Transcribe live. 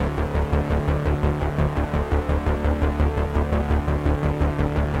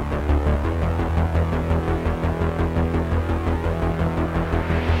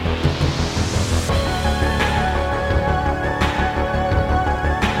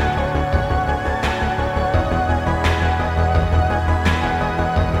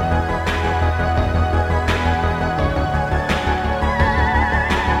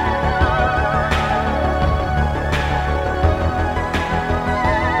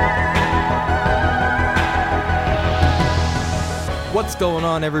What's going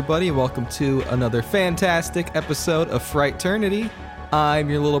on, everybody? Welcome to another fantastic episode of Frighternity. I'm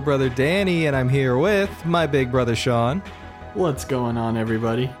your little brother Danny, and I'm here with my big brother Sean. What's going on,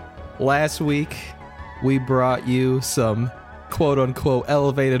 everybody? Last week, we brought you some quote-unquote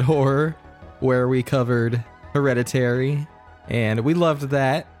elevated horror, where we covered Hereditary, and we loved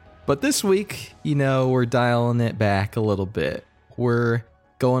that. But this week, we're dialing it back a little bit. We're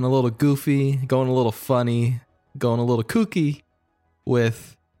going a little goofy, going a little funny, going a little kooky,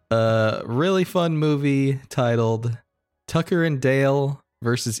 with a really fun movie titled Tucker and Dale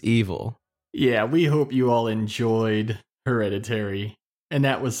versus Evil. Yeah, we hope you all enjoyed Hereditary, and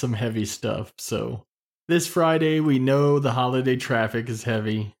that was some heavy stuff. So this Friday, we know the holiday traffic is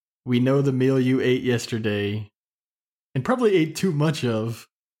heavy. We know the meal you ate yesterday, and probably ate too much of.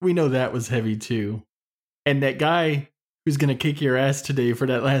 We know that was heavy too. And that guy who's going to kick your ass today for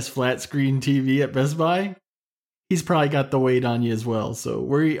that last flat screen TV at Best Buy, he's probably got the weight on you as well. So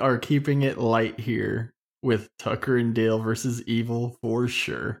we are keeping it light here with Tucker and Dale versus Evil for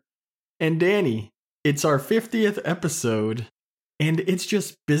sure. And Danny, it's our 50th episode, and it's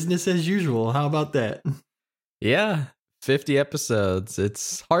just business as usual. How about that? Yeah, 50 episodes.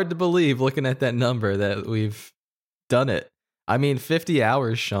 It's hard to believe looking at that number that we've done it. I mean, 50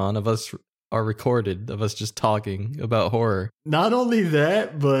 hours, Sean, of us are recorded, of us just talking about horror. Not only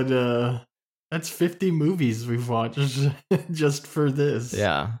that, but that's 50 movies we've watched just for this.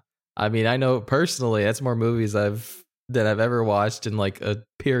 Yeah. I mean, I know personally that's more movies than I've ever watched in like a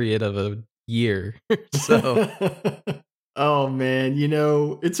period of a year. So oh man,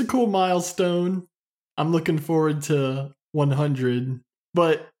 it's a cool milestone. I'm looking forward to 100.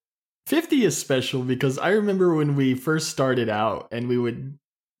 But 50 is special because I remember when we first started out and we would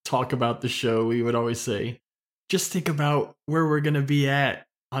talk about the show, we would always say, just think about where we're going to be at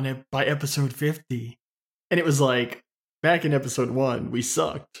on it by episode 50. And it was like, back in episode 1, we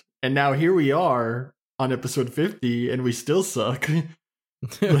sucked. And now here we are on episode 50 and we still suck.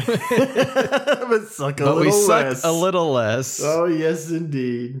 but suck a little less. Oh, yes,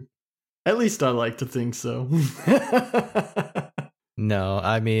 indeed. At least I like to think so. No,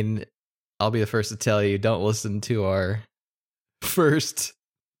 I mean, I'll be the first to tell you, don't listen to our first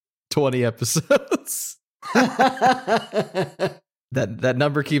 20 episodes. That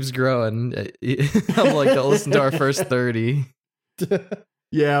number keeps growing. I'm like, don't listen to our first 30.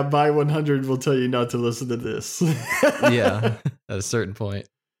 Yeah, by 100, we'll tell you not to listen to this. Yeah, at a certain point.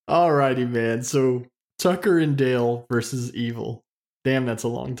 Alrighty, man. So, Tucker and Dale versus Evil. Damn, that's a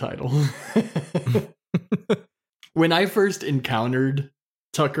long title. When I first encountered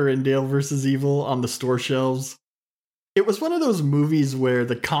Tucker and Dale versus Evil on the store shelves, it was one of those movies where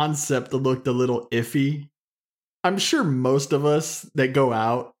the concept looked a little iffy. I'm sure most of us that go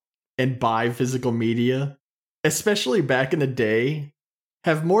out and buy physical media, especially back in the day,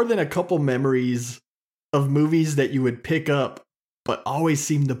 have more than a couple memories of movies that you would pick up but always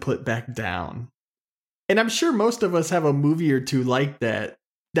seem to put back down. And I'm sure most of us have a movie or two like that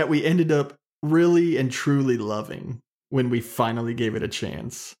we ended up really and truly loving when we finally gave it a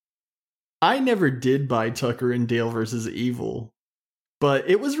chance. I never did buy Tucker and Dale versus Evil, but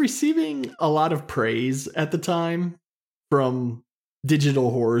it was receiving a lot of praise at the time from digital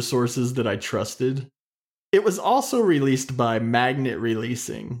horror sources that I trusted. It was also released by Magnet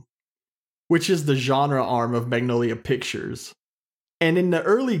Releasing, which is the genre arm of Magnolia Pictures. And in the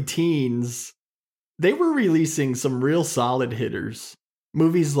early teens, they were releasing some real solid hitters.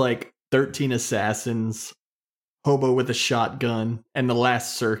 Movies like 13 Assassins, Hobo with a Shotgun, and The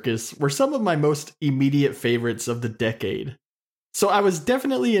Last Circus were some of my most immediate favorites of the decade. So I was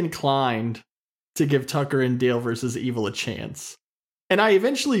definitely inclined to give Tucker and Dale vs. Evil a chance. And I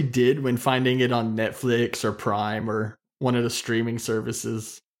eventually did when finding it on Netflix or Prime or one of the streaming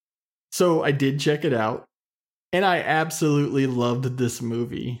services. So I did check it out, and I absolutely loved this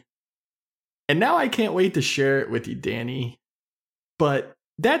movie. And now I can't wait to share it with you, Danny. But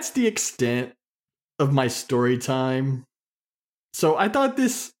that's the extent of my story time. So I thought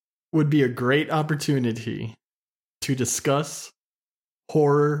this would be a great opportunity to discuss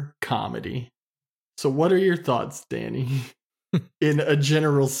horror comedy. So what are your thoughts, Danny, in a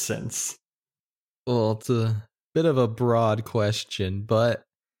general sense? Well, it's a bit of a broad question, but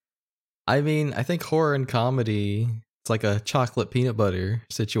I mean, I think horror and comedy, it's like a chocolate peanut butter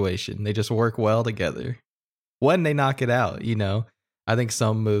situation. They just work well together when they knock it out, I think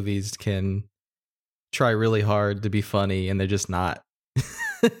some movies can try really hard to be funny and they're just not.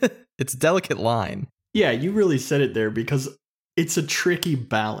 It's a delicate line. Yeah, you really said it there because it's a tricky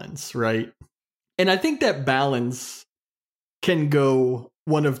balance, right? And I think that balance can go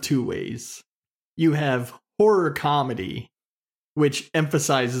one of two ways. You have horror comedy which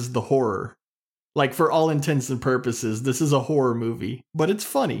emphasizes the horror. Like, for all intents and purposes, this is a horror movie, but it's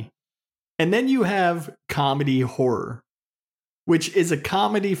funny. And then you have comedy horror, which is a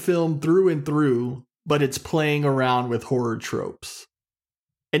comedy film through and through, but it's playing around with horror tropes.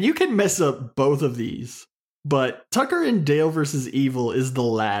 And you can mess up both of these, but Tucker and Dale vs. Evil is the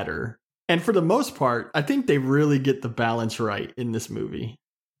latter. And for the most part, I think they really get the balance right in this movie.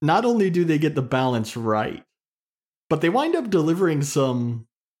 Not only do they get the balance right, but they wind up delivering some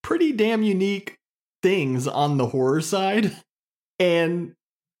pretty damn unique things on the horror side. And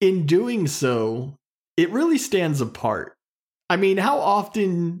in doing so, it really stands apart. I mean, how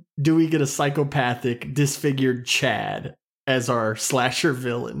often do we get a psychopathic, disfigured Chad as our slasher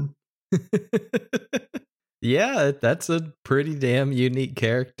villain? Yeah, that's a pretty damn unique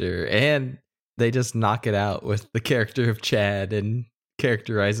character. And they just knock it out with the character of Chad and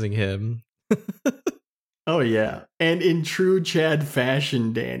characterizing him. Oh, yeah. And in true Chad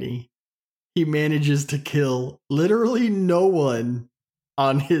fashion, Danny, he manages to kill literally no one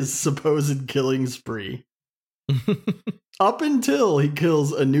on his supposed killing spree. Up until he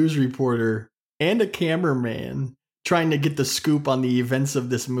kills a news reporter and a cameraman trying to get the scoop on the events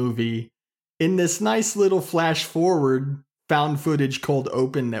of this movie in this nice little flash forward found footage cold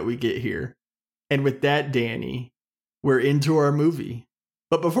open that we get here. And with that, Danny, we're into our movie.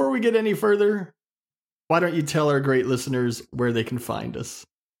 But before we get any further, why don't you tell our great listeners where they can find us?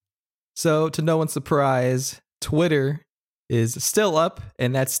 So, to no one's surprise, Twitter is still up,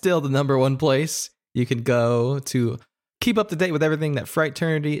 and that's still the number one place you can go to keep up to date with everything that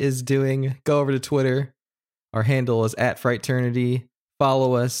Frighternity is doing. Go over to Twitter. Our handle is @Frighternity.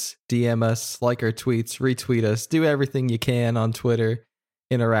 Follow us, DM us, like our tweets, retweet us, do everything you can on Twitter.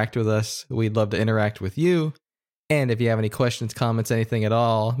 Interact with us. We'd love to interact with you. And if you have any questions, comments, anything at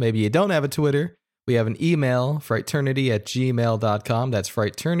all, maybe you don't have a Twitter, we have an email, frighternity@gmail.com. That's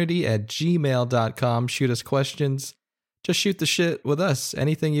frighternity@gmail.com. Shoot us questions. Just shoot the shit with us.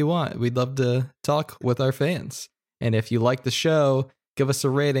 Anything you want. We'd love to talk with our fans. And if you like the show, give us a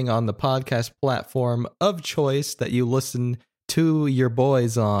rating on the podcast platform of choice that you listen to your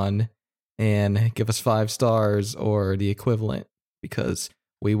boys on, and give us 5 stars or the equivalent, because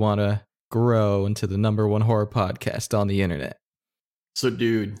we want to grow into the number one horror podcast on the internet. So,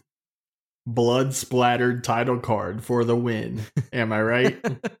 dude, blood splattered title card for the win. Am I right?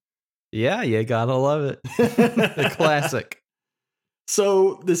 Yeah, you gotta love it. The classic.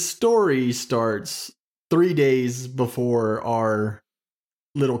 So the story starts 3 days before our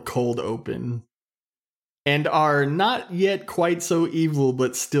little cold open. And our not yet quite so evil,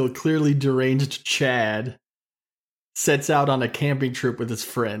 but still clearly deranged Chad sets out on a camping trip with his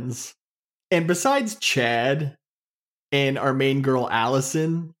friends. And besides Chad and our main girl,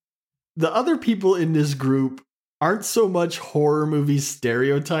 Allison, the other people in this group aren't so much horror movie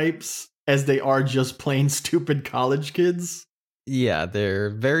stereotypes as they are just plain stupid college kids. Yeah,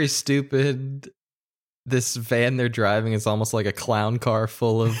 they're very stupid. This van they're driving is almost like a clown car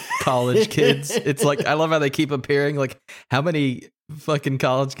full of college kids. It's like, I love how they keep appearing. Like, how many fucking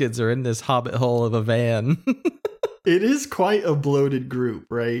college kids are in this hobbit hole of a van? It is quite a bloated group,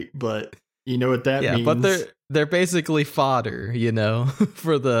 right? But you know what that means. Yeah, but they're basically fodder, you know,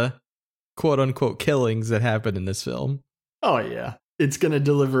 for the quote-unquote killings that happen in this film. Oh, yeah. It's going to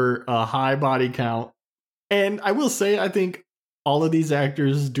deliver a high body count. And I will say, I think all of these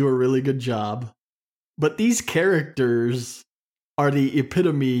actors do a really good job. But these characters are the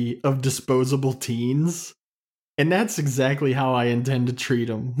epitome of disposable teens. And that's exactly how I intend to treat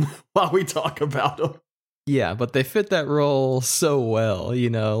them while we talk about them. Yeah, but they fit that role so well, you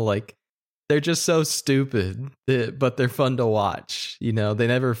know, like, they're just so stupid, but they're fun to watch. You know, they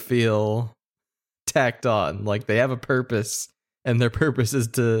never feel tacked on. Like, they have a purpose, and their purpose is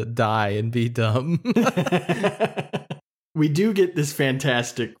to die and be dumb. We do get this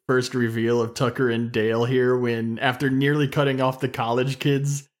fantastic first reveal of Tucker and Dale here when, after nearly cutting off the college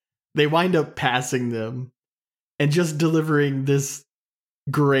kids, they wind up passing them and just delivering this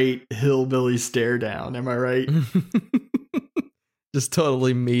great hillbilly stare down. Am I right? Just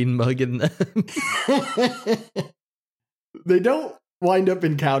totally mean mugging them. They don't wind up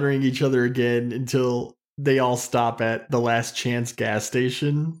encountering each other again until they all stop at the Last Chance gas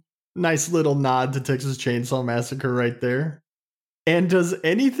station. Nice little nod to Texas Chainsaw Massacre right there. And does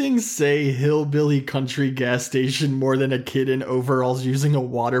anything say hillbilly country gas station more than a kid in overalls using a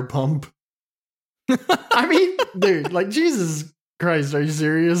water pump? I mean, dude, like, Jesus Christ, are you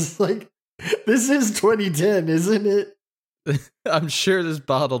serious? Like, this is 2010, isn't it? I'm sure there's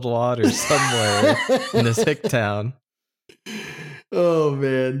bottled water somewhere in this hick town. Oh,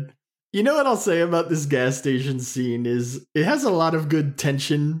 man. You know what I'll say about this gas station scene is it has a lot of good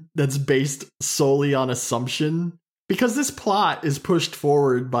tension that's based solely on assumption, because this plot is pushed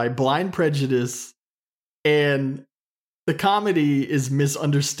forward by blind prejudice and the comedy is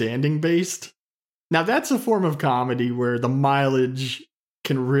misunderstanding based. Now that's a form of comedy where the mileage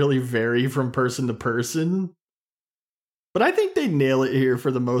can really vary from person to person, but I think they nail it here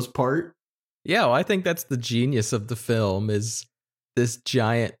for the most part. Yeah, well, I think that's the genius of the film, is this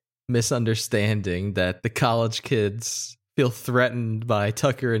giant misunderstanding that the college kids feel threatened by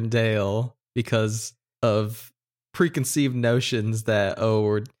Tucker and Dale because of preconceived notions that, oh,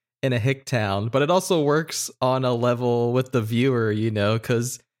 we're in a hick town. But it also works on a level with the viewer, you know,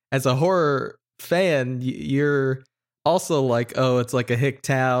 because as a horror fan, you're also like, oh, it's like a hick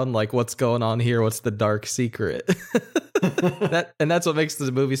town, like what's going on here, what's the dark secret? That's what makes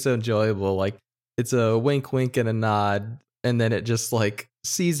the movie so enjoyable. Like, it's a wink wink and a nod, and then it just like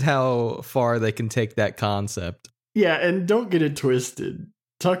sees how far they can take that concept. Yeah, and don't get it twisted,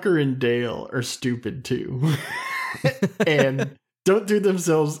 Tucker and Dale are stupid too. And don't do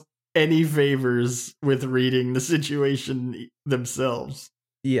themselves any favors with reading the situation themselves.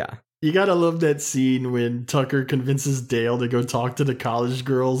 Yeah. You gotta love that scene when Tucker convinces Dale to go talk to the college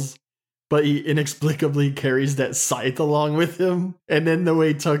girls, but he inexplicably carries that scythe along with him. And then the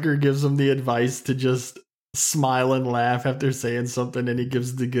way Tucker gives him the advice to just smile and laugh after saying something, and he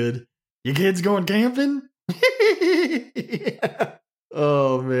gives the good, "You kids going camping?" Yeah.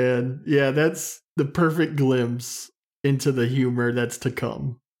 Oh, man. Yeah, that's the perfect glimpse into the humor that's to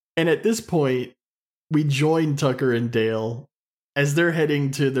come. And at this point, we join Tucker and Dale as they're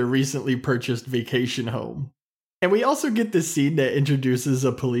heading to their recently purchased vacation home. And we also get this scene that introduces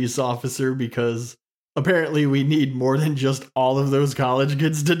a police officer, because apparently we need more than just all of those college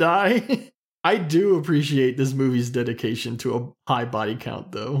kids to die. I do appreciate this movie's dedication to a high body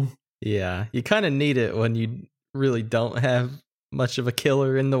count, though. Yeah, you kind of need it when you really don't have much of a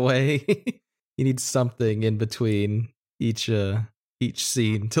killer in the way. You need something in between each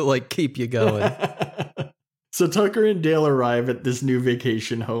scene to like keep you going. So Tucker and Dale arrive at this new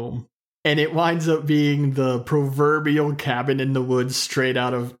vacation home, and it winds up being the proverbial cabin in the woods straight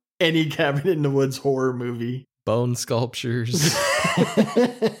out of any cabin in the woods horror movie. Bone sculptures.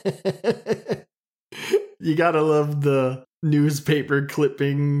 You gotta love the newspaper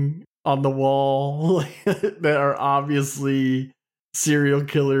clipping on the wall that are obviously serial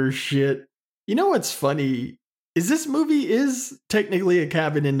killer shit. You know what's funny is this movie is technically a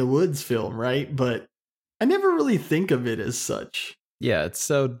cabin in the woods film, right? But I never really think of it as such. Yeah, it's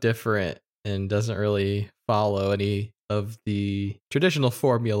so different and doesn't really follow any of the traditional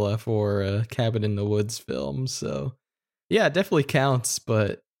formula for a cabin in the woods film. So yeah, it definitely counts,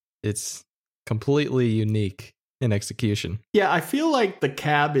 but it's completely unique in execution. Yeah, I feel like the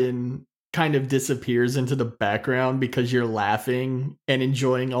cabin kind of disappears into the background because you're laughing and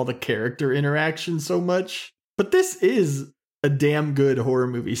enjoying all the character interaction so much. But this is a damn good horror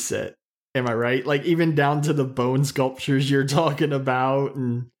movie set. Am I right? Like, even down to the bone sculptures you're talking about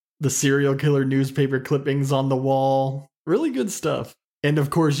and the serial killer newspaper clippings on the wall. Really good stuff. And of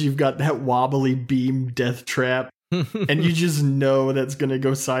course, you've got that wobbly beam death trap. And you just know that's going to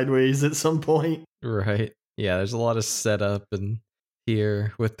go sideways at some point. Right. Yeah, there's a lot of setup and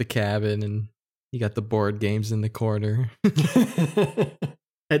here with the cabin, and you got the board games in the corner.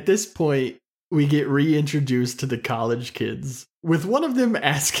 At this point, we get reintroduced to the college kids, with one of them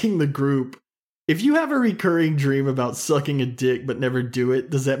asking the group, "If you have a recurring dream about sucking a dick but never do it,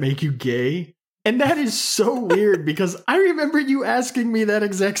 does that make you gay?" And that is so weird, because I remember you asking me that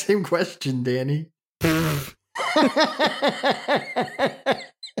exact same question, Danny.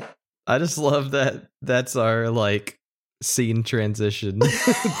 I just love that that's our like scene transition.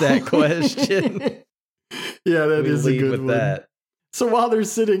 That question. Yeah, that is a good with one. That. So while they're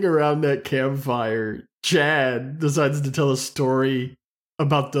sitting around that campfire, Chad decides to tell a story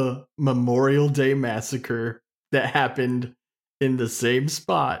about the Memorial Day massacre that happened in the same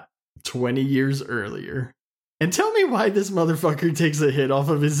spot 20 years earlier. And tell me why this motherfucker takes a hit off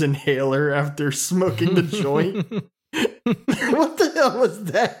of his inhaler after smoking the joint. What the hell was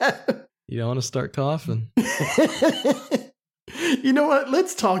that? You don't want to start coughing. You know what?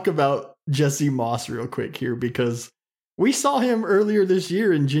 Let's talk about Jesse Moss real quick here, because we saw him earlier this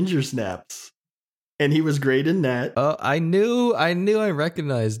year in Ginger Snaps, and he was great in that. Oh, I knew I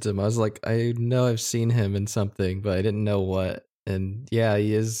recognized him. I was like, I know I've seen him in something, but I didn't know what. And yeah,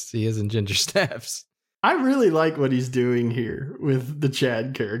 he is in Ginger Snaps. I really like what he's doing here with the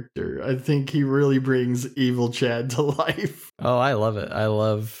Chad character. I think he really brings evil Chad to life. Oh, I love it. I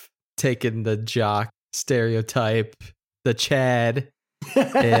love taking the jock stereotype, the Chad,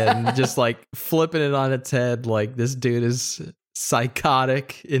 and just like flipping it on its head. Like, this dude is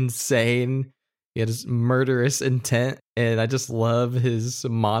psychotic, insane. He has murderous intent, and I just love his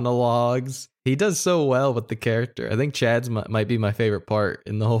monologues. He does so well with the character. I think Chad's might be my favorite part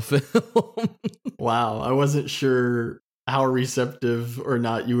in the whole film. Wow, I wasn't sure how receptive or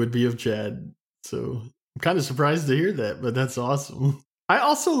not you would be of Chad, so I'm kind of surprised to hear that, but that's awesome. I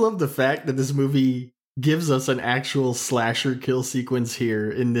also love the fact that this movie gives us an actual slasher kill sequence here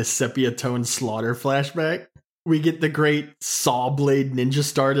in this sepia tone slaughter flashback. We get the great saw blade ninja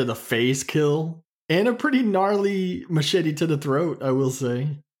star to the face kill, and a pretty gnarly machete to the throat, I will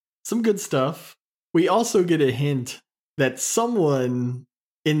say. Some good stuff. We also get a hint that someone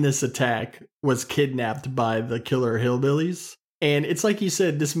in this attack was kidnapped by the killer hillbillies. And it's like you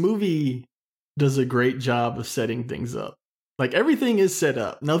said, this movie does a great job of setting things up. Like, everything is set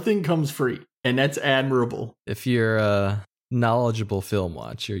up. Nothing comes free. And that's admirable. If you're a knowledgeable film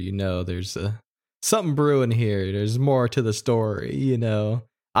watcher, you know there's something brewing here. There's more to the story, you know.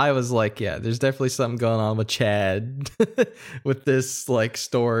 I was like, yeah, there's definitely something going on with Chad with this like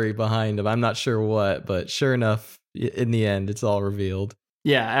story behind him. I'm not sure what, but sure enough, in the end, it's all revealed.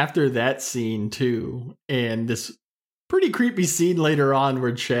 Yeah, after that scene too, and this pretty creepy scene later on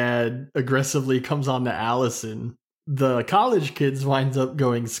where Chad aggressively comes on to Allison, the college kids winds up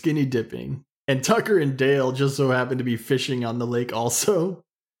going skinny dipping, and Tucker and Dale just so happen to be fishing on the lake also.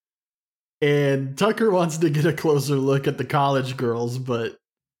 And Tucker wants to get a closer look at the college girls, but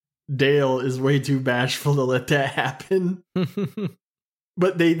Dale is way too bashful to let that happen.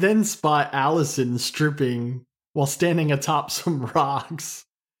 But they then spot Allison stripping while standing atop some rocks.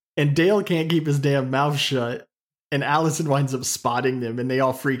 And Dale can't keep his damn mouth shut. And Allison winds up spotting them, and they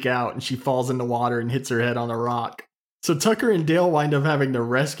all freak out, and she falls in the water and hits her head on a rock. So Tucker and Dale wind up having to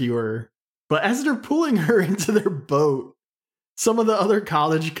rescue her. But as they're pulling her into their boat, some of the other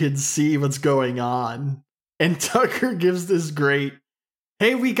college kids see what's going on. And Tucker gives this great,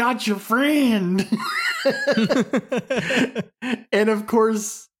 "Hey, we got your friend." And of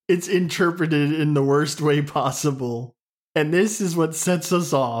course, it's interpreted in the worst way possible. And this is what sets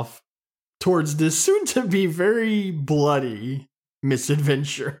us off towards this soon-to-be very bloody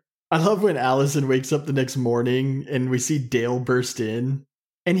misadventure. I love when Allison wakes up the next morning and we see Dale burst in.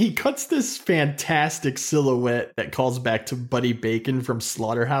 And he cuts this fantastic silhouette that calls back to Buddy Bacon from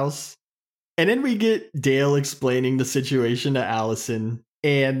Slaughterhouse. And then we get Dale explaining the situation to Allison.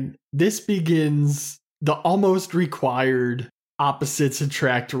 And this begins the almost required opposites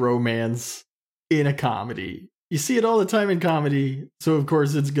attract romance in a comedy. You see it all the time in comedy, so of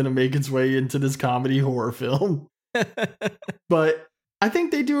course it's going to make its way into this comedy horror film. But I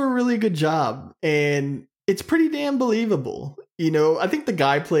think they do a really good job, and it's pretty damn believable. You know, I think the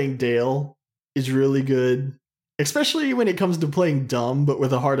guy playing Dale is really good, especially when it comes to playing dumb but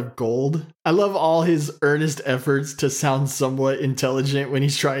with a heart of gold. I love all his earnest efforts to sound somewhat intelligent when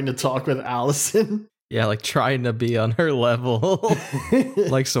he's trying to talk with Allison. Yeah, like trying to be on her level.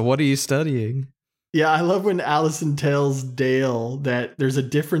 Like, so what are you studying? Yeah, I love when Allison tells Dale that there's a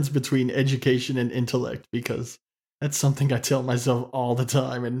difference between education and intellect, because that's something I tell myself all the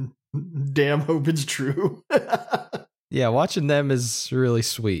time, and damn hope it's true. Yeah, watching them is really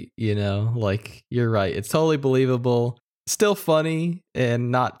sweet, you know? Like, you're right. It's totally believable. Still funny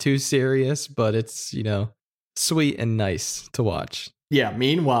and not too serious, but it's, you know, sweet and nice to watch. Yeah,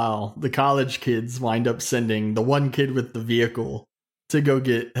 meanwhile, the college kids wind up sending the one kid with the vehicle to go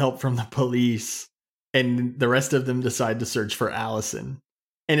get help from the police, and the rest of them decide to search for Allison.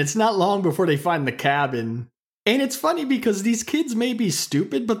 And it's not long before they find the cabin. And it's funny because these kids may be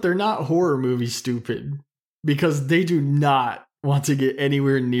stupid, but they're not horror movie stupid, because they do not want to get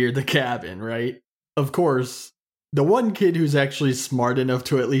anywhere near the cabin, right? Of course, the one kid who's actually smart enough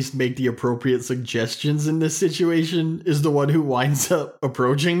to at least make the appropriate suggestions in this situation is the one who winds up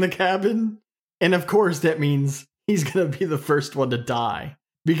approaching the cabin. And of course, that means he's going to be the first one to die.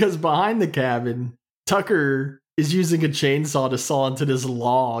 Because behind the cabin, Tucker is using a chainsaw to saw into this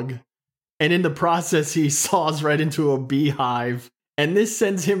log. And in the process, he saws right into a beehive. And this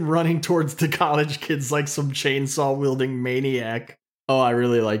sends him running towards the college kids like some chainsaw-wielding maniac. Oh, I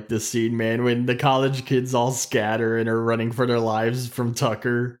really like this scene, man, when the college kids all scatter and are running for their lives from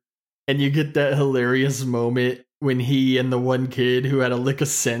Tucker. And you get that hilarious moment when he and the one kid who had a lick of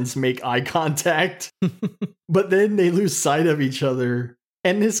sense make eye contact. But then they lose sight of each other.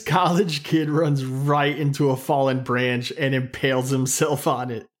 And this college kid runs right into a fallen branch and impales himself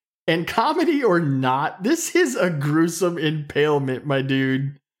on it. And comedy or not, this is a gruesome impalement, my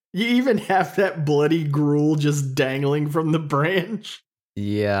dude. You even have that bloody gruel just dangling from the branch.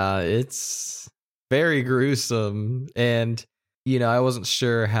 Yeah, it's very gruesome. And I wasn't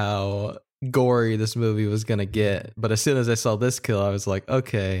sure how gory this movie was going to get. But as soon as I saw this kill, I was like,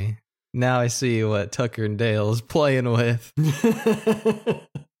 okay, now I see what Tucker and Dale is playing with.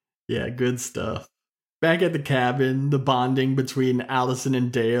 Yeah, good stuff. Back at the cabin, the bonding between Allison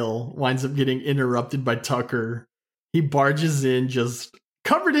and Dale winds up getting interrupted by Tucker. He barges in just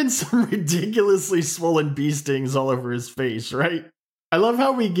covered in some ridiculously swollen bee stings all over his face, right? I love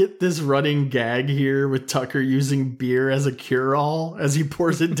how we get this running gag here with Tucker using beer as a cure-all as he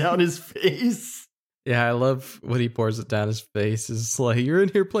pours it down his face. Yeah, I love when he pours it down his face. It's like, you're in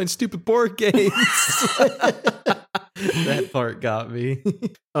here playing stupid board games. That part got me.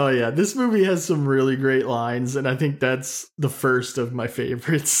 Oh yeah, this movie has some really great lines, and I think that's the first of my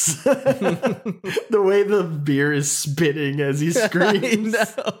favorites. The way the beer is spitting as he screams. I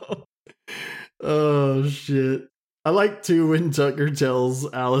know. Oh shit. I like too when Tucker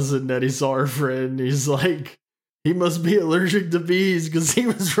tells Allison that he saw her friend. He's like, he must be allergic to bees because he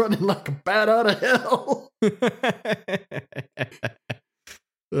was running like a bat out of hell.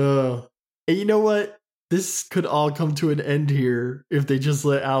 And you know what? This could all come to an end here if they just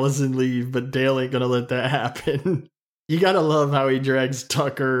let Allison leave, but Dale ain't gonna let that happen. You gotta love how he drags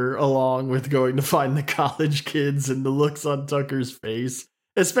Tucker along with going to find the college kids and the looks on Tucker's face.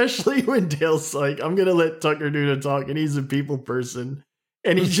 Especially when Dale's like, I'm gonna let Tucker do the talking, he's a people person.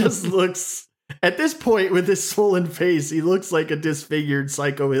 And he just looks, at this point with his swollen face, he looks like a disfigured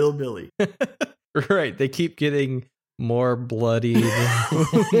psycho hillbilly. Right, they keep getting more bloodied,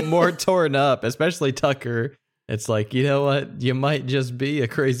 more torn up, especially Tucker. It's like, you know what? You might just be a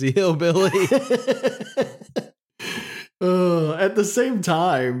crazy hillbilly. At the same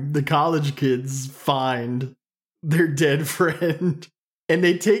time, the college kids find their dead friend and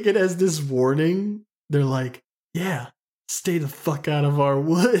they take it as this warning. They're like, yeah, stay the fuck out of our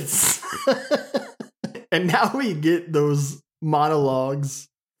woods. And now we get those monologues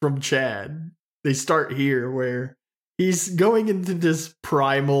from Chad. They start here where he's going into this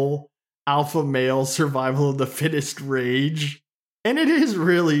primal alpha male survival of the fittest rage. And it is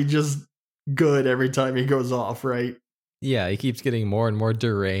really just good every time he goes off, right? Yeah, he keeps getting more and more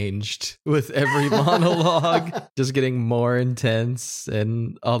deranged with every monologue, just getting more intense.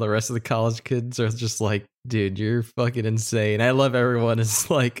 And all the rest of the college kids are just like, dude, you're fucking insane. I love everyone.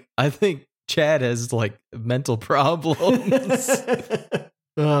 It's like, I think Chad has like mental problems.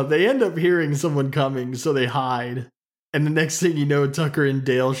 They end up hearing someone coming, so they hide. And the next thing you know, Tucker and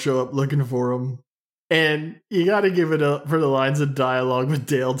Dale show up looking for him. And you got to give it up for the lines of dialogue with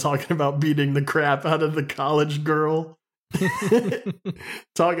Dale talking about beating the crap out of the college girl.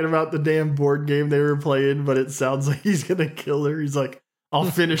 Talking about the damn board game they were playing, but it sounds like he's going to kill her. He's like,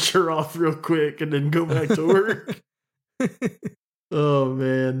 I'll finish her off real quick and then go back to work. Oh,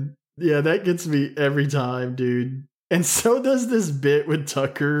 man. Yeah, that gets me every time, dude. And so does this bit with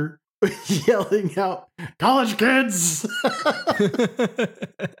Tucker yelling out, college kids!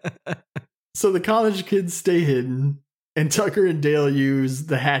 So the college kids stay hidden, and Tucker and Dale use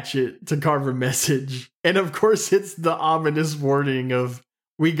the hatchet to carve a message. And of course, it's the ominous warning of,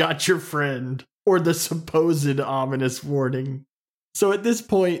 we got your friend, or the supposed ominous warning. So at this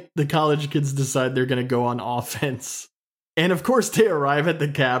point, the college kids decide they're going to go on offense. And of course, they arrive at the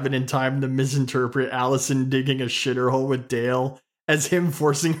cabin in time to misinterpret Allison digging a shitter hole with Dale as him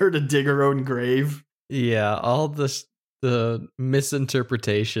forcing her to dig her own grave. Yeah, all the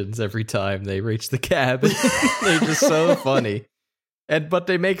misinterpretations every time they reach the cabin. They're just so funny. But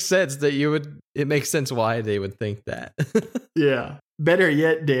they make sense that it makes sense why they would think that. Yeah. Better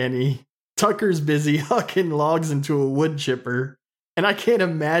yet, Danny, Tucker's busy hucking logs into a wood chipper, and I can't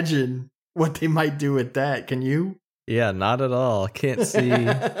imagine what they might do with that. Can you? Yeah, not at all. Can't see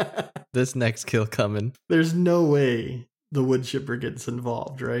this next kill coming. There's no way the wood chipper gets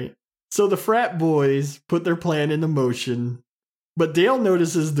involved, right? So the frat boys put their plan into motion, but Dale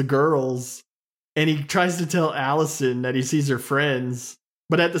notices the girls, and he tries to tell Allison that he sees her friends.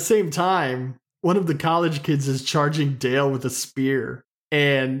 But at the same time, one of the college kids is charging Dale with a spear,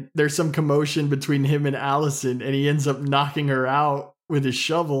 and there's some commotion between him and Allison, and he ends up knocking her out with his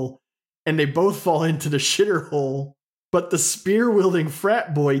shovel, and they both fall into the shitter hole. But the spear-wielding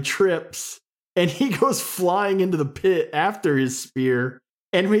frat boy trips, and he goes flying into the pit after his spear.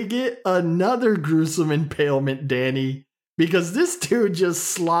 And we get another gruesome impalement, Danny, because this dude just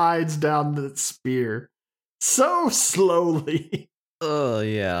slides down the spear so slowly. Oh,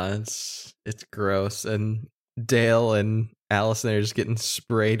 yeah, it's gross. And Dale and Allison are just getting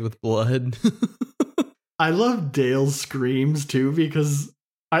sprayed with blood. I love Dale's screams, too, because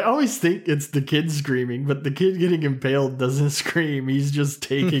I always think it's the kid screaming, but the kid getting impaled doesn't scream. He's just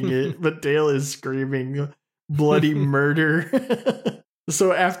taking it, but Dale is screaming bloody murder.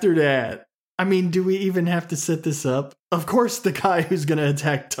 So after that, I mean, do we even have to set this up? Of course, the guy who's going to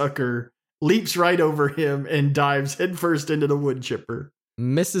attack Tucker leaps right over him and dives headfirst into the wood chipper.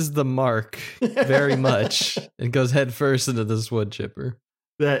 Misses the mark very much and goes headfirst into this wood chipper.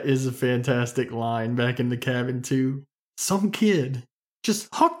 That is a fantastic line back in the cabin, too. Some kid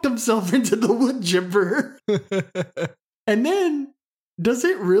just hucked himself into the wood chipper. And then, does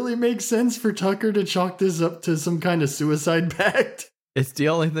it really make sense for Tucker to chalk this up to some kind of suicide pact? It's the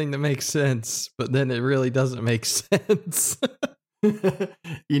only thing that makes sense, but then it really doesn't make sense.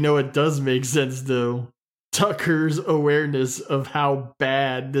 You know, it does make sense, though. Tucker's awareness of how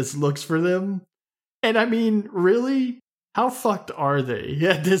bad this looks for them. And I mean, really? How fucked are they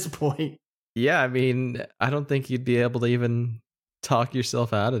at this point? Yeah, I mean, I don't think you'd be able to even talk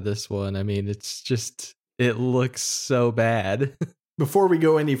yourself out of this one. I mean, it's just, it looks so bad. Before we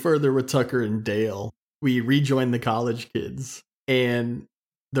go any further with Tucker and Dale, we rejoin the college kids. And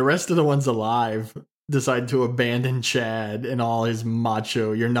the rest of the ones alive decide to abandon Chad and all his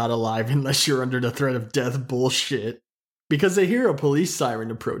macho, you're not alive unless you're under the threat of death bullshit, because they hear a police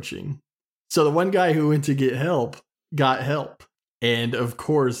siren approaching. So the one guy who went to get help got help. And of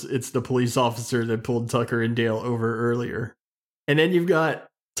course, it's the police officer that pulled Tucker and Dale over earlier. And then you've got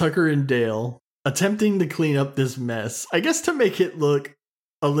Tucker and Dale attempting to clean up this mess, I guess to make it look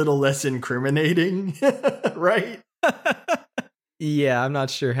a little less incriminating, right? Yeah, I'm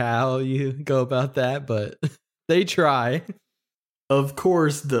not sure how you go about that, but they try. Of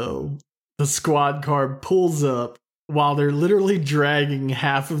course, though, the squad car pulls up while they're literally dragging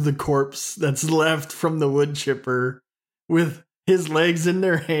half of the corpse that's left from the wood chipper with his legs in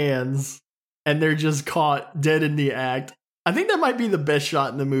their hands, and they're just caught dead in the act. I think that might be the best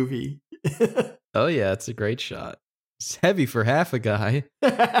shot in the movie. Oh yeah, it's a great shot. It's heavy for half a guy.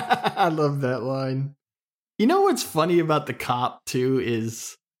 I love that line. You know what's funny about the cop, too,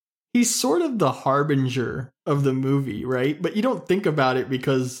 is he's sort of the harbinger of the movie, right? But you don't think about it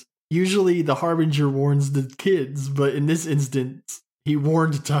because usually the harbinger warns the kids, but in this instance, he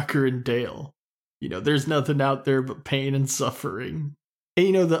warned Tucker and Dale. You know, there's nothing out there but pain and suffering. And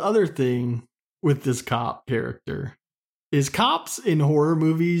you know, the other thing with this cop character is cops in horror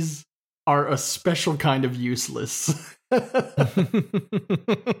movies are a special kind of useless.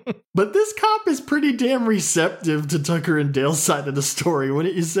 But this cop is pretty damn receptive to Tucker and Dale's side of the story,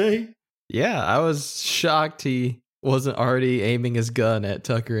 wouldn't you say? Yeah, I was shocked he wasn't already aiming his gun at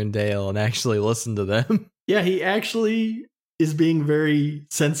Tucker and Dale and actually listened to them. Yeah, he actually is being very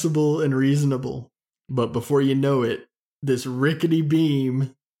sensible and reasonable. But before you know it, this rickety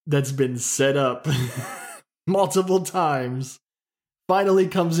beam that's been set up multiple times finally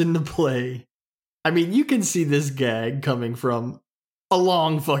comes into play. I mean, you can see this gag coming from a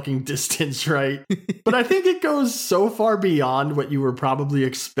long fucking distance, right? But I think it goes so far beyond what you were probably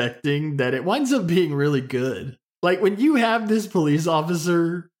expecting that it winds up being really good. Like when you have this police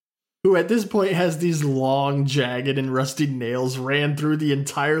officer who at this point has these long, jagged, and rusty nails ran through the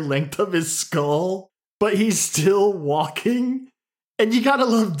entire length of his skull, but he's still walking. And you gotta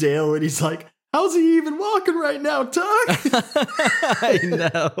love Dale when he's like, how's he even walking right now, Tuck? I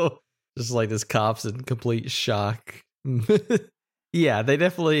know. Just like this cop's in complete shock. Yeah, they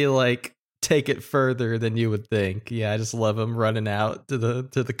definitely like take it further than you would think. Yeah, I just love him running out to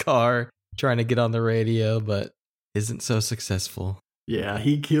the car, trying to get on the radio, but isn't so successful. Yeah,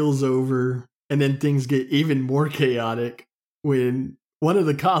 he keels over, and then things get even more chaotic when one of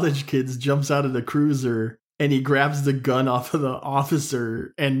the college kids jumps out of the cruiser and he grabs the gun off of the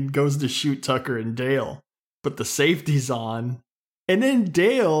officer and goes to shoot Tucker and Dale. But the safety's on. And then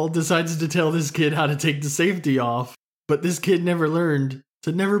Dale decides to tell this kid how to take the safety off. But this kid never learned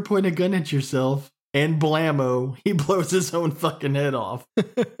to never point a gun at yourself. And blammo, he blows his own fucking head off.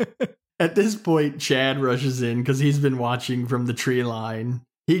 At this point, Chad rushes in because he's been watching from the tree line.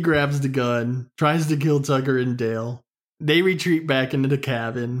 He grabs the gun, tries to kill Tucker and Dale. They retreat back into the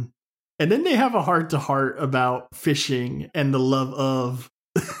cabin. And then they have a heart-to-heart about fishing and the love of.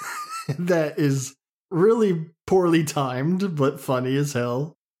 That is really poorly timed, but funny as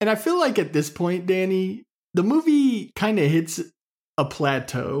hell. And I feel like at this point, Danny, the movie kind of hits a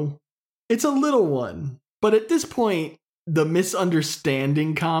plateau. It's a little one, but at this point, the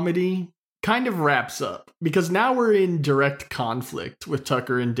misunderstanding comedy kind of wraps up because now we're in direct conflict with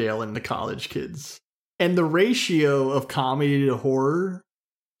Tucker and Dale and the college kids. And the ratio of comedy to horror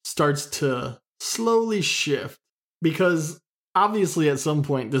starts to slowly shift because obviously at some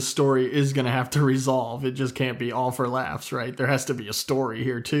point this story is going to have to resolve. It just can't be all for laughs, right? There has to be a story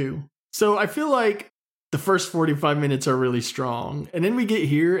here too. So I feel like the first 45 minutes are really strong. And then we get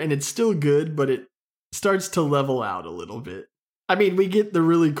here and it's still good, but it starts to level out a little bit. I mean, we get the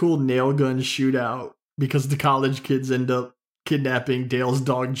really cool nail gun shootout because the college kids end up kidnapping Dale's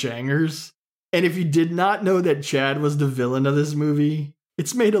dog Jangers. And if you did not know that Chad was the villain of this movie,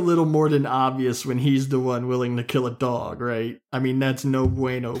 it's made a little more than obvious when he's the one willing to kill a dog, right? I mean, that's no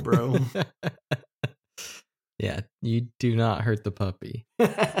bueno, bro. Yeah, you do not hurt the puppy.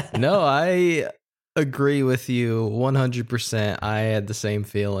 No, I agree with you 100%. I had the same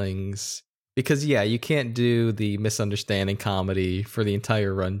feelings. Because, yeah, you can't do the misunderstanding comedy for the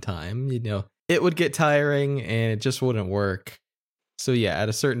entire runtime. You know, it would get tiring and it just wouldn't work. So, yeah, at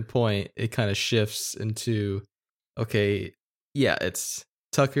a certain point, it kind of shifts into, okay, yeah, it's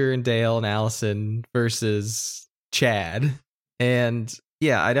Tucker and Dale and Allison versus Chad. And,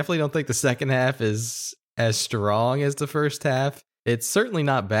 yeah, I definitely don't think the second half is as strong as the first half. It's certainly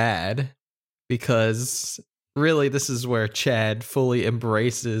not bad because really this is where Chad fully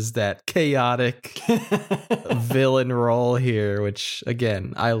embraces that chaotic villain role here, which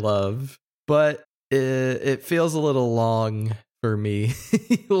again, I love, but it feels a little long for me.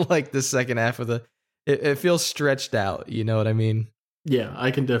 Like the second half of it feels stretched out. You know what I mean? Yeah,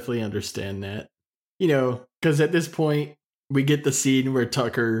 I can definitely understand that. You know, because at this point, we get the scene where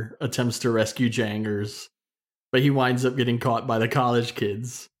Tucker attempts to rescue Jangers, but he winds up getting caught by the college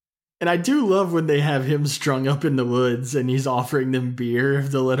kids. And I do love when they have him strung up in the woods and he's offering them beer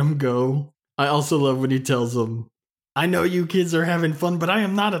if they'll let him go. I also love when he tells them, I know you kids are having fun, but I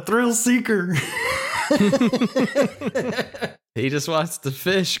am not a thrill seeker. He just wants to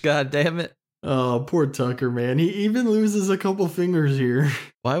fish, god damn it. Oh, poor Tucker, man. He even loses a couple fingers here.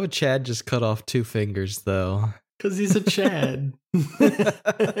 Why would Chad just cut off 2 fingers, though? Because he's a Chad.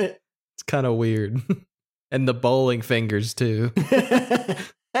 It's kind of weird. And the bowling fingers, too.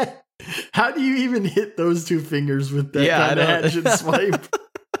 How do you even hit those 2 fingers with that kind of hatchet swipe?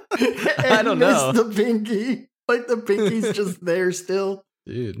 I don't know. The pinky. Like the pinky's just there still.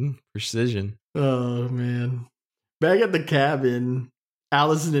 Dude, precision. Oh, man. Back at the cabin,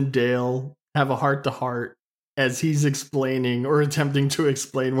 Allison and Dale have a heart-to-heart as he's explaining or attempting to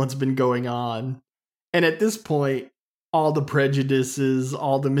explain what's been going on. And at this point, all the prejudices,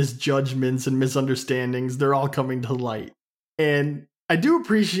 all the misjudgments and misunderstandings, they're all coming to light. And I do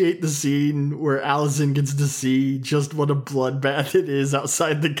appreciate the scene where Allison gets to see just what a bloodbath it is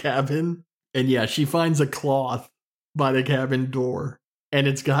outside the cabin. And yeah, she finds a cloth by the cabin door, and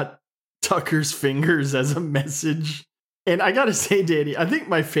it's got Tucker's fingers as a message. And I gotta say, Danny, I think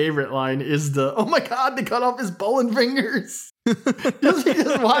my favorite line is oh my god, they cut off his bowling fingers. Just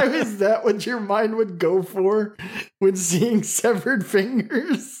because, why is that what your mind would go for when seeing severed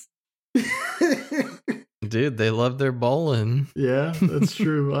fingers? Dude, they love their bowling. Yeah, that's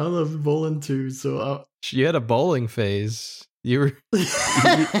true. I love bowling too. So you had a bowling phase. You were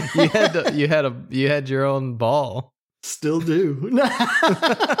you had your own ball. Still do.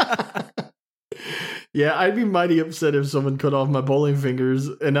 Yeah, I'd be mighty upset if someone cut off my bowling fingers,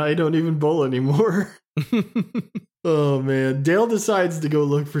 and I don't even bowl anymore. Oh man, Dale decides to go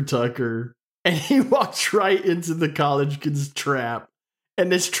look for Tucker, and he walks right into the college kid's trap, and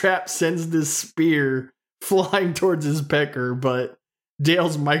this trap sends this spear flying towards his pecker, but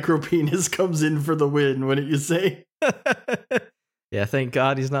Dale's micro penis comes in for the win, wouldn't you say? Yeah, thank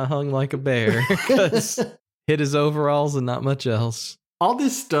God he's not hung like a bear, because hit his overalls and not much else. All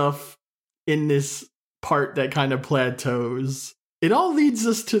this stuff in this part that kind of plateaus, it all leads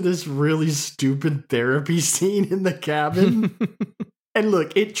us to this really stupid therapy scene in the cabin. And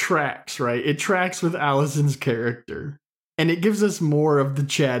look, it tracks, right? It tracks with Allison's character. And it gives us more of the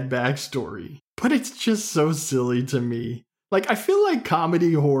Chad backstory. But it's just so silly to me. Like, I feel like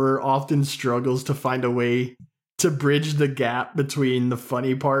comedy horror often struggles to find a way to bridge the gap between the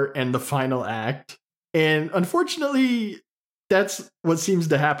funny part and the final act. And unfortunately, that's what seems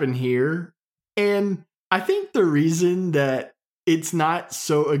to happen here. And I think the reason that it's not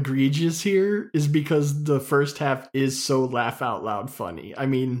so egregious here is because the first half is so laugh out loud funny. I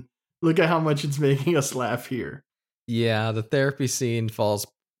mean, look at how much it's making us laugh here. Yeah, the therapy scene falls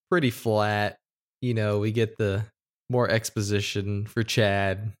pretty flat. You know, we get the more exposition for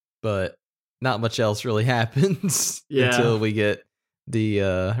Chad, but not much else really happens until we get the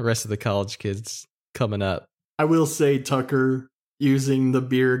rest of the college kids coming up. I will say Tucker using the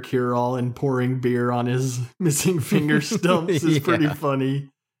beer cure-all and pouring beer on his missing finger stumps is pretty funny.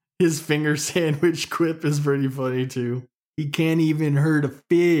 His finger sandwich quip is pretty funny too. He can't even hurt a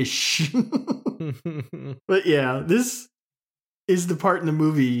fish. But yeah, this is the part in the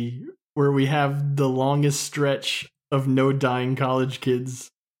movie where we have the longest stretch of no dying college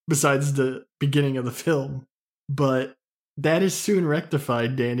kids besides the beginning of the film. But that is soon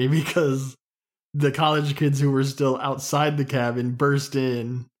rectified, Danny, because the college kids who were still outside the cabin burst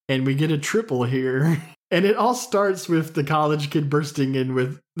in, and we get a triple here. And it all starts with the college kid bursting in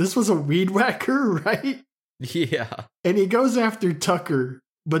with, this was a weed whacker, right? Yeah. And he goes after Tucker,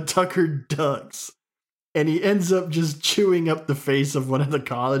 but Tucker ducks. And he ends up just chewing up the face of one of the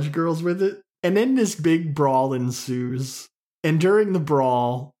college girls with it. And then this big brawl ensues. And during the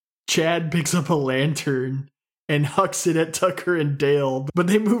brawl, Chad picks up a lantern and hucks it at Tucker and Dale. But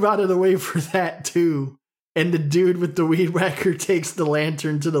they move out of the way for that too. And the dude with the weed whacker takes the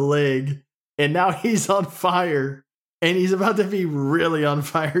lantern to the leg. And now he's on fire. And he's about to be really on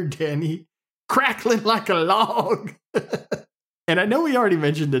fire, Danny. Crackling like a log. And I know we already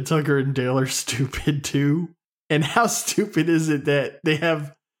mentioned that Tucker and Dale are stupid too. And how stupid is it that they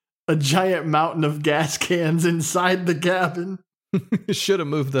have a giant mountain of gas cans inside the cabin? Should have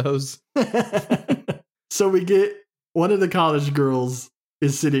moved those. So we get one of the college girls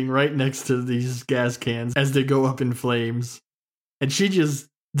is sitting right next to these gas cans as they go up in flames. And she just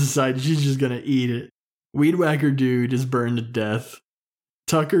decides she's just going to eat it. Weed whacker dude is burned to death.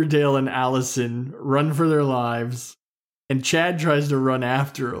 Tucker, Dale, and Allison run for their lives. And Chad tries to run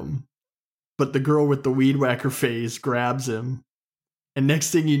after him. But the girl with the weed whacker face grabs him. And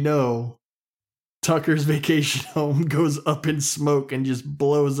next thing you know, Tucker's vacation home goes up in smoke and just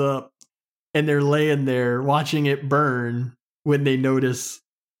blows up. And they're laying there watching it burn when they notice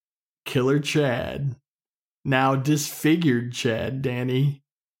Killer Chad, now disfigured Chad, Danny,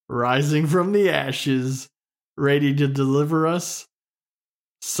 rising from the ashes, ready to deliver us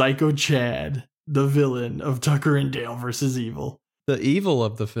Psycho Chad, the villain of Tucker and Dale versus Evil. The evil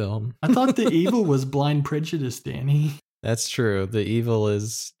of the film. I thought the evil was Blind Prejudice, Danny. That's true. The evil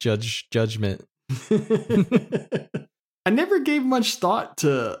is Judgment. I never gave much thought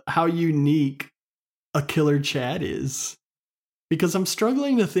to how unique a Killer Chad is, because I'm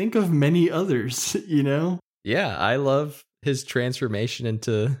struggling to think of many others, you know? Yeah, I love his transformation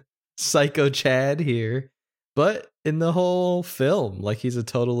into Psycho Chad here. But in the whole film, like, he's a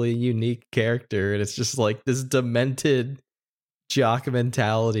totally unique character, and it's just like this demented jock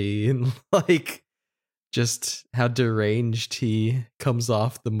mentality, and like just how deranged he comes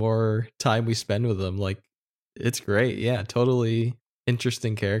off the more time we spend with him. Like, it's great. Yeah, totally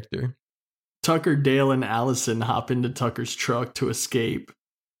interesting character. Tucker, Dale, and Allison hop into Tucker's truck to escape.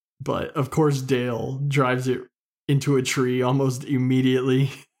 But of course, Dale drives it into a tree almost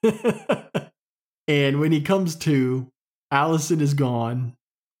immediately. And when he comes to, Allison is gone,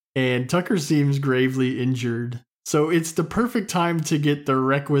 and Tucker seems gravely injured. So it's the perfect time to get the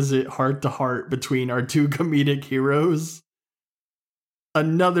requisite heart-to-heart between our two comedic heroes.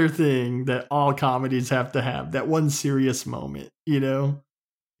 Another thing that all comedies have to have, that one serious moment, you know?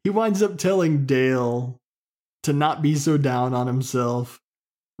 He winds up telling Dale to not be so down on himself,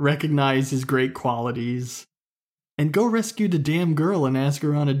 recognize his great qualities, and go rescue the damn girl and ask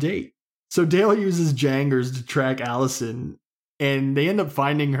her on a date. So Dale uses Jangers to track Allison, and they end up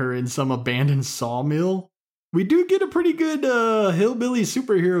finding her in some abandoned sawmill. We do get a pretty good hillbilly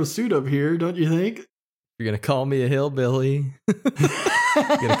superhero suit up here, don't you think? You're going to call me a hillbilly.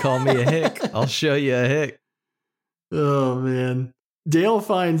 You're going to call me a hick. I'll show you a hick. Oh, man. Dale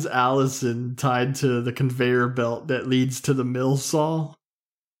finds Allison tied to the conveyor belt that leads to the mill saw.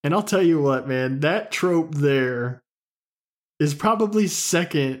 And I'll tell you what, man, that trope there is probably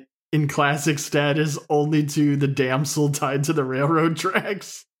second in classic status only to the damsel tied to the railroad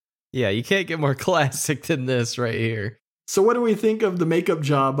tracks. Yeah, you can't get more classic than this right here. So what do we think of the makeup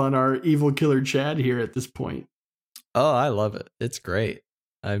job on our evil Killer Chad here at this point? Oh, I love it. It's great.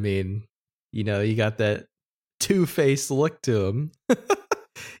 I mean, you know, you got that two-faced look to him.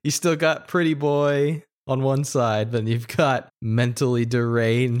 You still got pretty boy on one side, but you've got mentally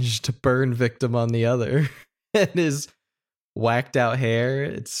deranged burn victim on the other. And his whacked out hair,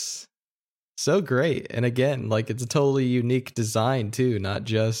 it's so great. And again, like, it's a totally unique design too, not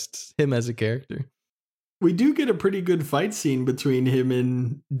just him as a character. We do get a pretty good fight scene between him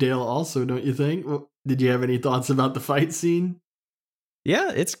and Dale also, don't you think? Did you have any thoughts about the fight scene?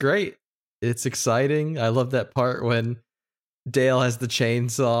 Yeah, it's great. It's exciting. I love that part when Dale has the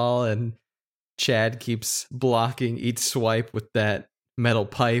chainsaw and Chad keeps blocking each swipe with that metal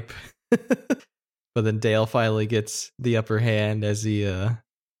pipe. But then Dale finally gets the upper hand as he, I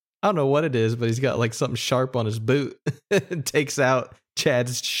don't know what it is, but he's got like something sharp on his boot and takes out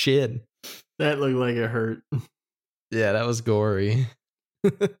Chad's shin. That looked like it hurt. Yeah, that was gory.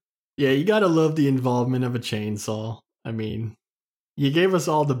 Yeah, you gotta love the involvement of a chainsaw. I mean, you gave us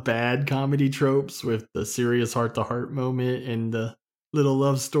all the bad comedy tropes with the serious heart-to-heart moment and the little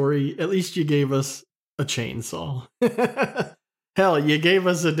love story. At least you gave us a chainsaw. Hell, you gave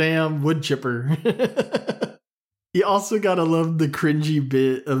us a damn wood chipper. You also gotta love the cringy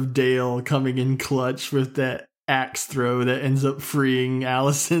bit of Dale coming in clutch with that axe throw that ends up freeing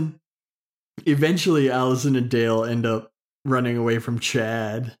Allison. Eventually, Allison and Dale end up running away from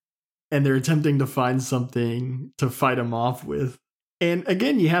Chad, and they're attempting to find something to fight him off with. And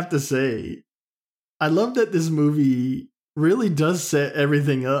again, you have to say, I love that this movie really does set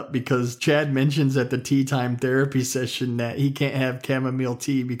everything up, because Chad mentions at the tea time therapy session that he can't have chamomile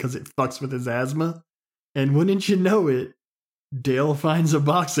tea because it fucks with his asthma. And wouldn't you know it, Dale finds a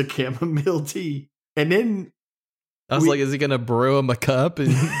box of chamomile tea. And then I was like, is he going to brew him a cup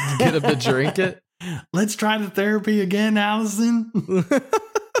and get him to drink it? Let's try the therapy again, Allison.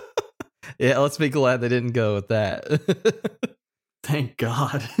 Yeah, let's be glad they didn't go with that. Thank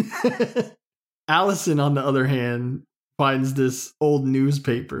God. Allison, on the other hand, finds this old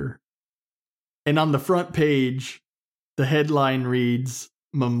newspaper. And on the front page, the headline reads,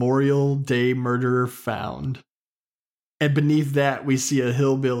 Memorial Day Murderer Found. And beneath that, we see a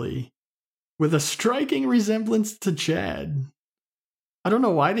hillbilly with a striking resemblance to Chad. I don't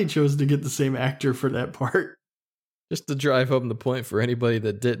know why they chose to get the same actor for that part. Just to drive home the point for anybody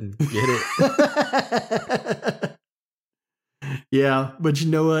that didn't get it. Yeah, but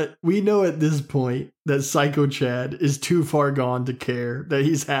you know what? We know at this point that Psycho Chad is too far gone to care that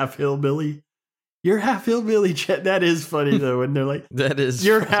he's half hillbilly. You're half hillbilly, Chad. That is funny, though. And they're like, that is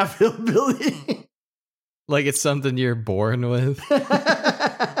you're funny. Half hillbilly. Like it's something you're born with.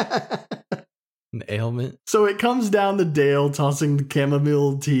 An ailment. So it comes down to Dale tossing the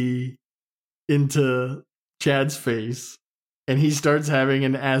chamomile tea into Chad's face, and he starts having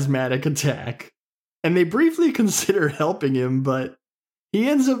an asthmatic attack. And they briefly consider helping him, but he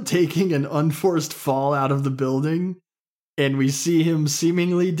ends up taking an unforced fall out of the building, and we see him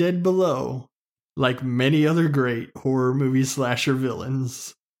seemingly dead below, like many other great horror movie slasher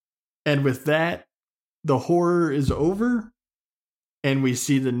villains. And with that, the horror is over, and we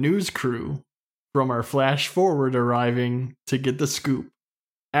see the news crew from our flash forward arriving to get the scoop.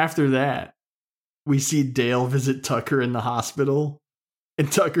 After that, we see Dale visit Tucker in the hospital, and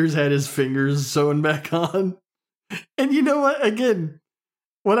Tucker's had his fingers sewn back on. And you know what? Again,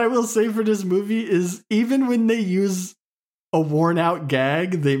 what I will say for this movie is even when they use a worn out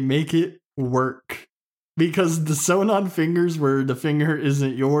gag, they make it work. Because the sewn on fingers where the finger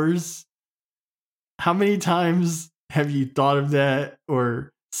isn't yours, how many times have you thought of that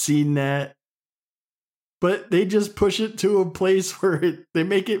or seen that? But they just push it to a place where they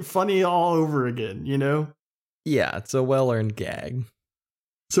make it funny all over again, you know? Yeah, it's a well-earned gag.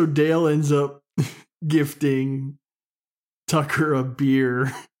 So Dale ends up gifting Tucker a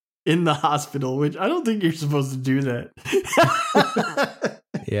beer in the hospital, which I don't think you're supposed to do that.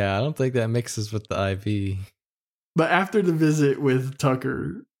 Yeah, I don't think that mixes with the IV. But after the visit with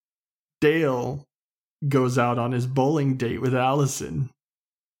Tucker, Dale goes out on his bowling date with Allison.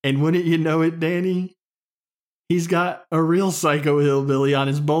 And wouldn't you know it, Danny? He's got a real psycho hillbilly on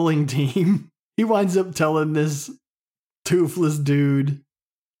his bowling team. He winds up telling this toothless dude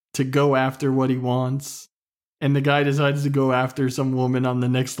to go after what he wants. And the guy decides to go after some woman on the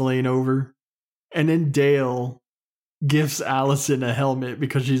next lane over. And then Dale gifts Allison a helmet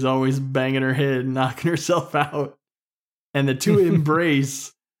because she's always banging her head and knocking herself out. And the two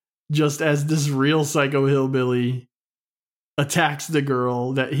embrace just as this real psycho hillbilly attacks the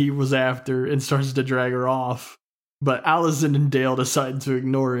girl that he was after and starts to drag her off. But Allison and Dale decide to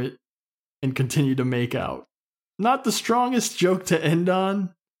ignore it and continue to make out. Not the strongest joke to end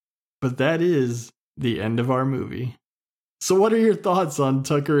on, but that is the end of our movie. So what are your thoughts on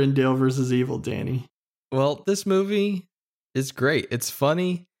Tucker and Dale vs. Evil, Danny? Well, this movie is great. It's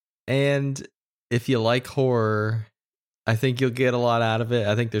funny, and if you like horror, I think you'll get a lot out of it.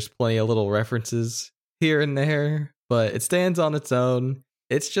 I think there's plenty of little references here and there, but it stands on its own.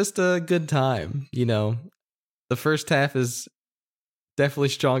 It's just a good time, you know. The first half is definitely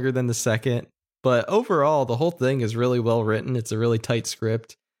stronger than the second, but overall, the whole thing is really well written. It's a really tight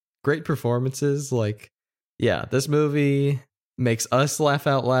script. Great performances. Like, yeah, this movie makes us laugh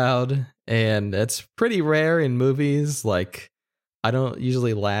out loud, and it's pretty rare in movies. Like, I don't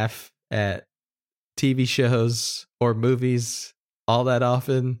usually laugh at TV shows or movies all that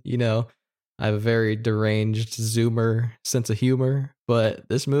often, you know. I have a very deranged Zoomer sense of humor, but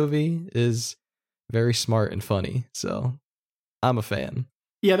this movie is very smart and funny, so I'm a fan.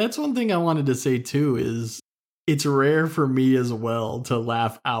 Yeah, that's one thing I wanted to say too, is it's rare for me as well to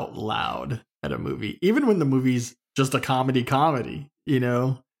laugh out loud at a movie, even when the movie's just a comedy, you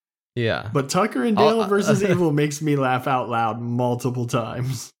know? Yeah. But Tucker and Dale vs. Evil makes me laugh out loud multiple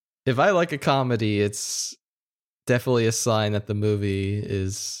times. If I like a comedy, it's definitely a sign that the movie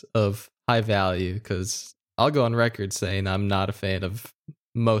is of high value, because I'll go on record saying I'm not a fan of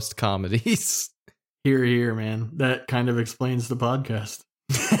most comedies. Here, here, man. That kind of explains the podcast.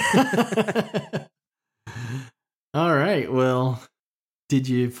 All right. Well, did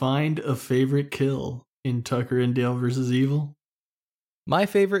you find a favorite kill in Tucker and Dale versus Evil? My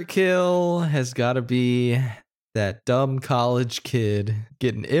favorite kill has got to be that dumb college kid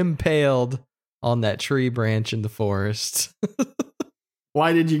getting impaled on that tree branch in the forest.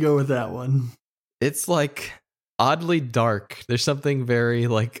 Why did you go with that one? It's like oddly dark. There's something very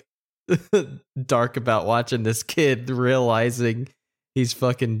like dark about watching this kid realizing he's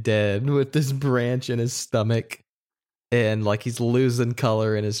fucking dead with this branch in his stomach. And like he's losing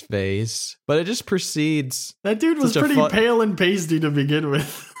color in his face. But it just proceeds. That dude was pretty pale and pasty to begin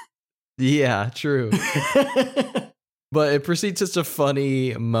with. Yeah, true. But it precedes such a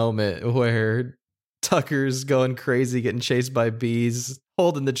funny moment where Tucker's going crazy, getting chased by bees,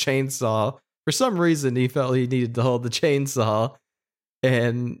 holding the chainsaw. For some reason, he felt he needed to hold the chainsaw.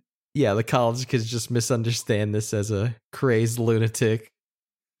 And yeah, the college kids just misunderstand this as a crazed lunatic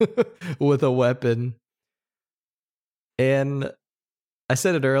with a weapon. And I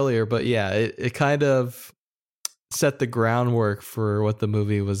said it earlier, but yeah, it kind of set the groundwork for what the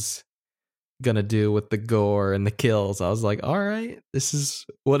movie was gonna do with the gore and the kills. I was like, all right, this is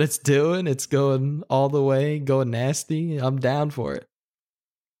what it's doing. It's going all the way, going nasty. I'm down for it.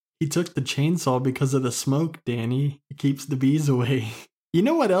 He took the chainsaw because of the smoke, Danny. It keeps the bees away. You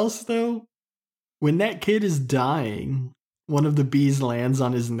know what else, though? When that kid is dying, one of the bees lands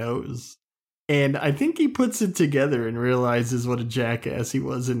on his nose. And I think he puts it together and realizes what a jackass he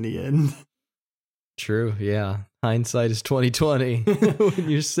was in the end. True, yeah. Hindsight is 20/20 when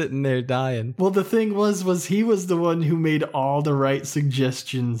you're sitting there dying. Well, the thing was he was the one who made all the right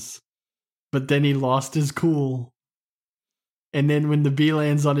suggestions, but then he lost his cool. And then when the bee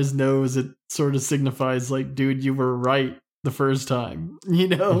lands on his nose, it sort of signifies like, dude, you were right the first time, you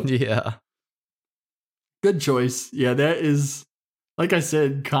know? Yeah. Good choice. Yeah, that is, like I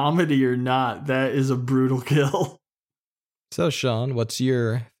said, comedy or not, that is a brutal kill. So, Sean, what's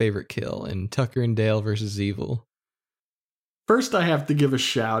your favorite kill in Tucker and Dale versus Evil? First, I have to give a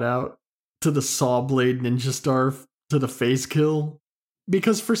shout out to the saw blade ninja star to the face kill,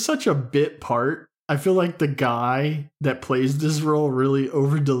 because for such a bit part, I feel like the guy that plays this role really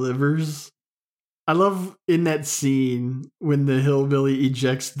over delivers. I love in that scene when the hillbilly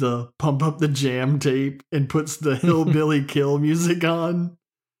ejects the pump up the jam tape and puts the hillbilly kill music on.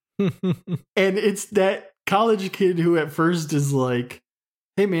 And it's that college kid who at first is like,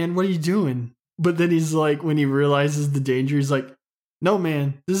 hey man, what are you doing? But then he's like, when he realizes the danger, he's like, no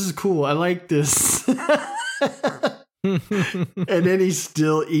man, this is cool. I like this. And then he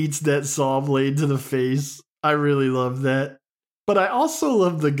still eats that saw blade to the face. I really love that. But I also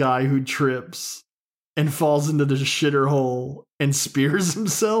love the guy who trips and falls into the shitter hole and spears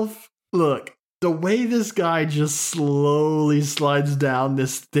himself. Look, the way this guy just slowly slides down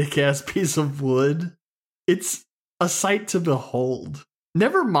this thick-ass piece of wood, it's a sight to behold.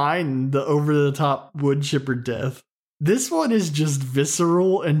 Never mind the over-the-top wood chipper death. This one is just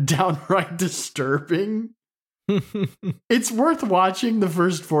visceral and downright disturbing. It's worth watching the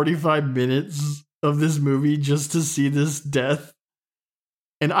first 45 minutes of this movie just to see this death.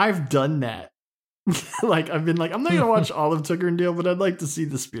 And I've done that. Like, I've been like, I'm not going to watch all of Tucker and Dale, but I'd like to see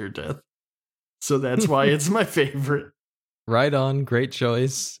the spear death. So that's why it's my favorite. Right on. Great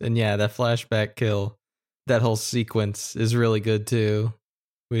choice. And yeah, that flashback kill, that whole sequence is really good too.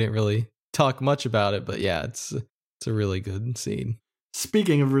 We didn't really talk much about it, but yeah, it's a really good scene.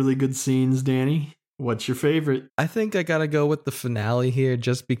 Speaking of really good scenes, Danny, what's your favorite? I think I gotta go with the finale here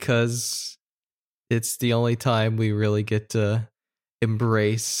just because it's the only time we really get to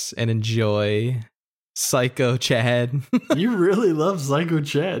embrace and enjoy Psycho Chad. You really love Psycho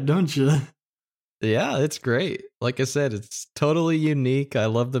Chad, don't you? Yeah, it's great. Like I said, it's totally unique. I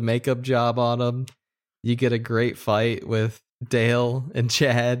love the makeup job on him. You get a great fight with Dale and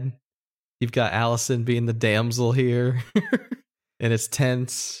Chad. You've got Allison being the damsel here. And it's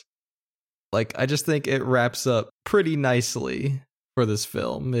tense. Like, I just think it wraps up pretty nicely for this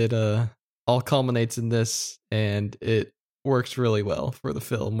film. It all culminates in this, and it works really well for the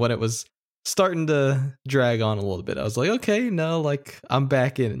film. When it was starting to drag on a little bit, I was like, okay, no, like, I'm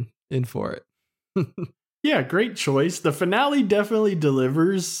back in for it. Yeah, great choice. The finale definitely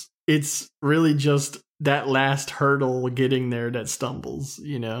delivers. It's really just that last hurdle getting there that stumbles,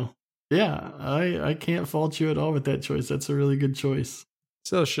 you know? Yeah, I can't fault you at all with that choice. That's a really good choice.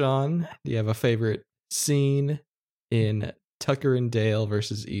 So, Sean, do you have a favorite scene in Tucker and Dale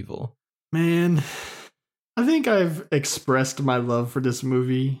versus Evil? Man, I think I've expressed my love for this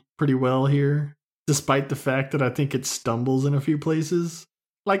movie pretty well here, despite the fact that I think it stumbles in a few places.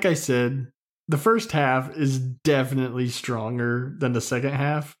 Like I said, the first half is definitely stronger than the second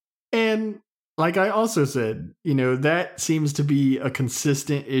half. And like I also said, that seems to be a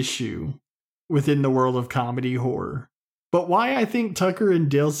consistent issue within the world of comedy horror. But why I think Tucker and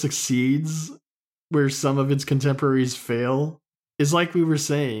Dale succeeds where some of its contemporaries fail is like we were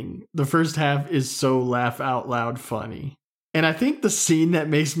saying, the first half is so laugh out loud funny. And I think the scene that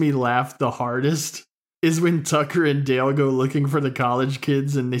makes me laugh the hardest is when Tucker and Dale go looking for the college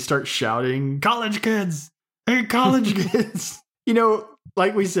kids and they start shouting, "College kids! Hey, college kids!"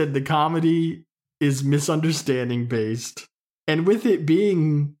 Like we said, the comedy is misunderstanding based. And with it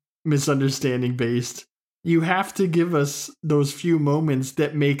being misunderstanding based, you have to give us those few moments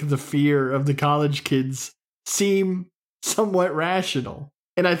that make the fear of the college kids seem somewhat rational.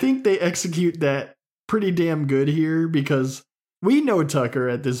 And I think they execute that pretty damn good here because we know Tucker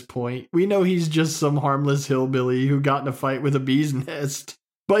at this point. We know he's just some harmless hillbilly who got in a fight with a bee's nest.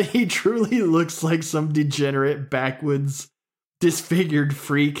 But he truly looks like some degenerate backwoods disfigured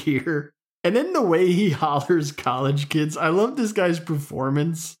freak here. And then the way he hollers college kids, I love this guy's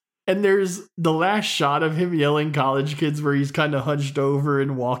performance. And there's the last shot of him yelling college kids where he's kind of hunched over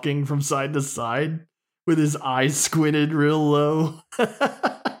and walking from side to side with his eyes squinted real low.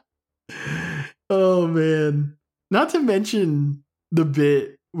 Oh, man. Not to mention the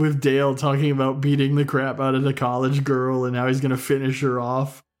bit with Dale talking about beating the crap out of the college girl and how he's going to finish her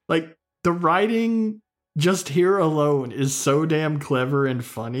off. Like, the writing just here alone is so damn clever and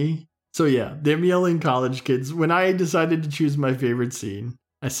funny. So yeah, them yelling college kids. When I decided to choose my favorite scene,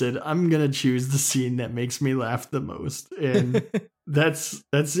 I said, I'm going to choose the scene that makes me laugh the most. And that's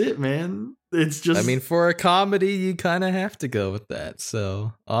it, man. It's just... I mean, for a comedy, you kind of have to go with that.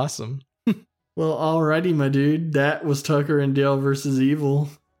 So, awesome. Well, alrighty, my dude. That was Tucker and Dale versus Evil.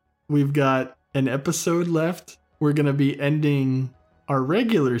 We've got an episode left. We're going to be ending our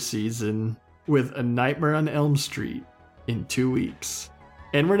regular season with A Nightmare on Elm Street in 2 weeks.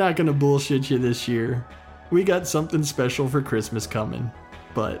 And we're not going to bullshit you this year. We got something special for Christmas coming.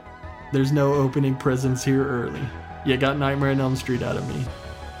 But there's no opening presents here early. You got Nightmare on Elm Street out of me.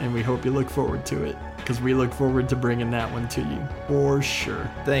 And we hope you look forward to it. Because we look forward to bringing that one to you. For sure.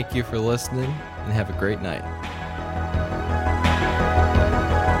 Thank you for listening. And have a great night.